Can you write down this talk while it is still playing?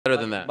better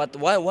than that. But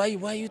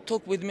why you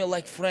talk with me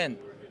like friend?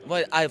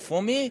 Why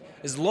for me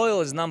is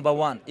loyal is number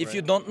one. If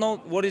you don't know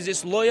what is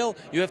this loyal,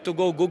 you have to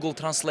go Google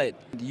Translate.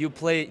 You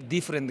play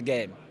different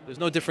game. There's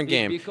no different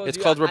game. It's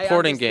called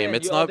reporting game.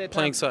 It's not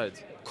playing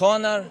sides.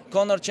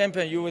 Conor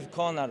champion, you with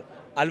Conor.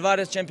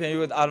 Alvarez champion, you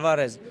with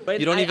Alvarez.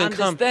 You don't even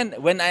come.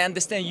 When I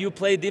understand you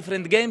play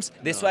different games,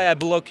 that's why I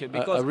block you,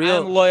 because I'm a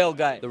loyal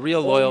guy. The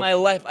real loyal. All my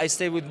life I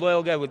stay with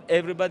loyal guy, with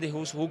everybody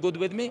who's good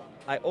with me.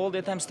 I all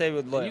the time stay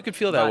with loyal. You could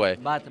feel that way.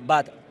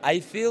 But I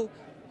feel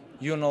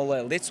you're not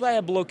loyal. That's why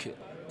I block you.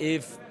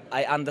 If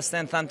I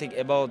understand something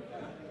about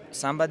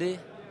somebody,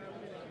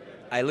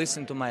 I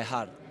listen to my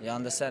heart. You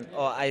understand?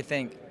 Or I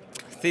think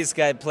this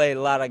guy play a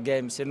lot of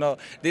games. You know,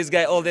 this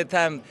guy all the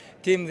time,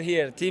 team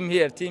here, team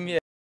here, team here.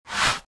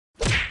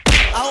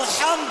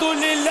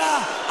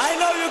 Alhamdulillah, I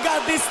know you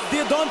got this,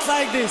 they don't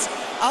like this.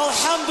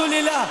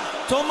 Alhamdulillah,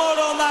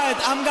 tomorrow night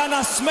I'm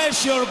gonna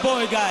smash your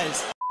boy,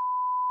 guys.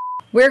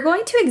 We're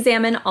going to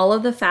examine all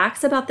of the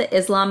facts about the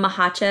Islam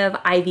Makhachev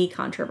IV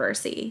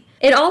controversy.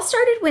 It all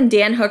started when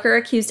Dan Hooker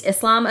accused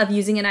Islam of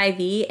using an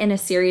IV in a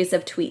series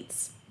of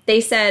tweets.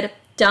 They said,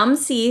 "Dumb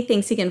C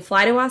thinks he can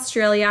fly to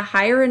Australia,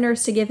 hire a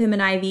nurse to give him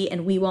an IV,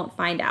 and we won't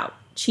find out.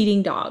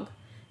 Cheating dog.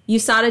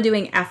 USADA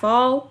doing F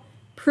all.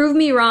 Prove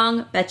me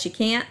wrong, bet you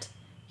can't.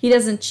 He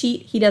doesn't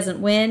cheat, he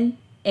doesn't win,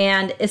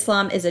 and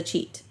Islam is a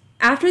cheat."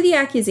 After the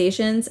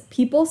accusations,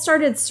 people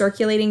started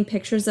circulating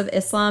pictures of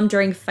Islam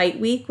during fight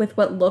week with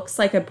what looks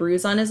like a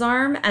bruise on his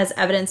arm as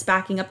evidence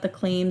backing up the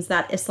claims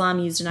that Islam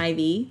used an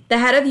IV. The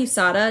head of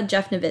USADA,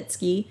 Jeff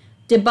Novitzky,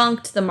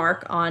 debunked the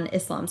mark on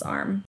Islam's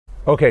arm.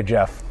 Okay,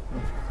 Jeff.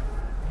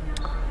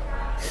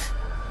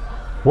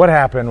 What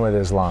happened with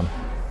Islam?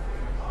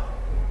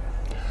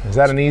 Is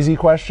that an easy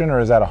question or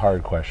is that a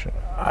hard question?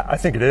 I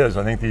think it is.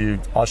 I think the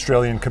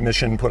Australian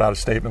Commission put out a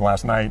statement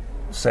last night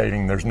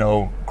saying there's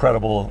no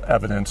credible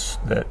evidence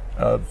that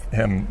of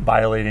him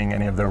violating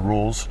any of their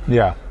rules.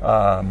 Yeah.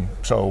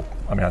 So,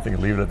 I mean, I think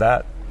I'd leave it at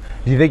that.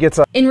 Do you think it's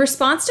a... In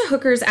response to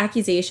Hooker's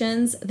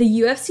accusations,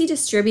 the UFC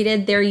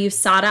distributed their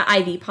USADA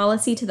IV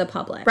policy to the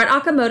public. Brett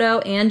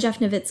Okamoto and Jeff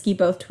Novitzky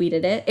both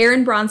tweeted it.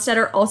 Aaron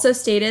Bronstetter also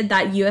stated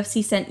that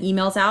UFC sent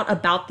emails out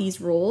about these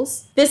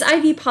rules. This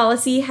IV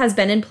policy has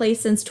been in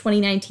place since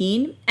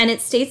 2019, and it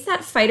states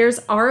that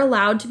fighters are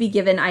allowed to be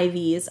given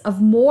IVs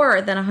of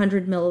more than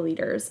 100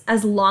 milliliters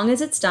as long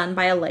as it's done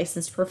by a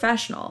licensed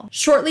professional.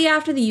 Shortly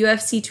after the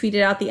UFC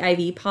tweeted out the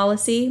IV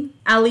policy,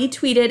 Ali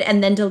tweeted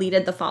and then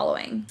deleted the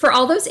following. "For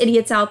all those idiots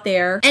out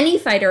there, any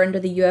fighter under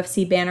the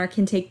UFC banner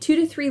can take 2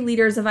 to 3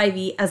 liters of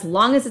IV as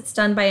long as it's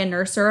done by a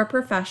nurse or a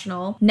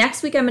professional.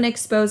 Next week I'm going to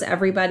expose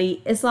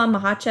everybody. Islam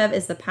Makhachev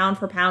is the pound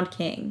for pound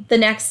king." The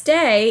next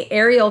day,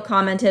 Ariel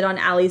commented on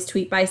Ali's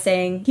tweet by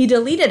saying he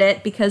deleted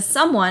it because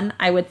someone,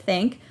 I would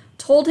think,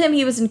 told him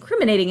he was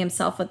incriminating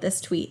himself with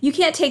this tweet. You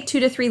can't take 2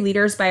 to 3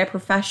 liters by a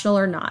professional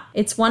or not.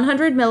 It's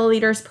 100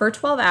 milliliters per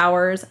 12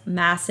 hours,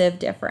 massive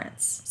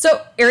difference.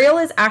 So Ariel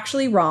is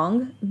actually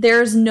wrong.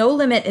 There's no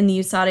limit in the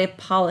USADA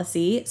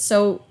policy,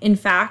 so in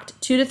fact,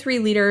 2 to 3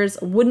 liters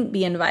wouldn't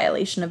be in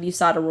violation of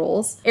USADA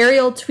rules.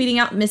 Ariel tweeting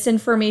out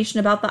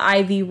misinformation about the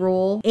IV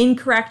rule,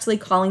 incorrectly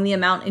calling the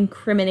amount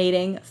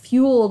incriminating,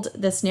 fueled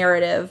this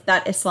narrative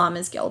that Islam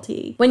is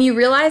guilty. When you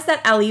realize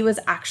that Ali was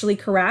actually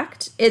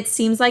correct, it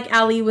seems like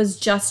Ali was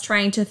just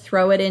trying to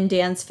throw it in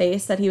Dan's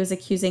face that he was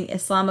accusing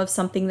Islam of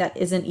something that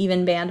isn't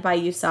even banned by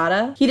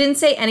USADA. He didn't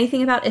say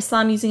anything about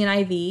Islam using an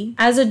IV.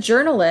 As a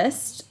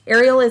journalist,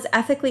 Ariel is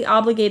ethically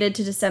obligated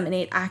to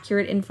disseminate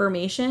accurate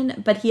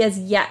information, but he has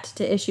yet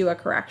to issue a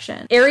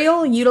correction.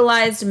 Ariel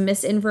utilized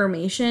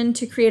misinformation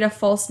to create a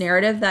false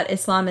narrative that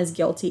Islam is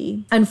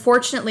guilty.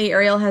 Unfortunately,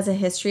 Ariel has a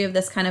history of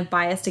this kind of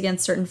bias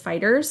against certain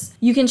fighters.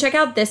 You can check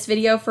out this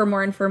video for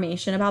more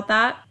information about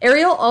that.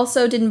 Ariel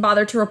also didn't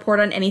bother to report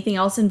on anything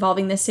else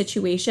involving this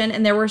situation,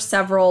 and there were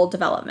several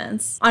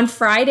developments. On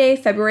Friday,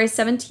 February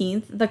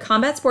 17th, the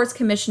Combat Sports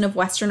Commission of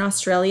Western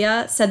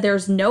Australia said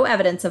there's no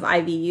evidence of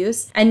IV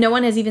use, and no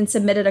one has even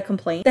submitted a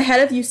complaint. The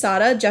head of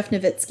USADA, Jeff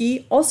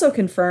Novitzky, also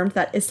confirmed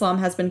that Islam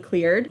has been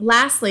cleared.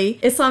 Lastly,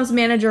 Islam's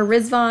manager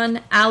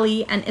Rizvan,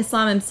 Ali, and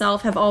Islam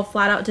himself have all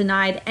flat out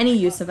denied any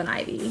use of an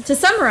IV. To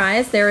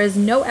summarize, there is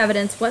no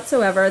evidence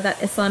whatsoever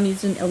that Islam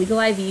used an illegal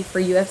IV for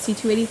UFC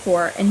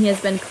 284, and he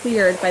has been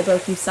cleared by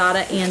both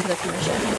USADA and the Commission.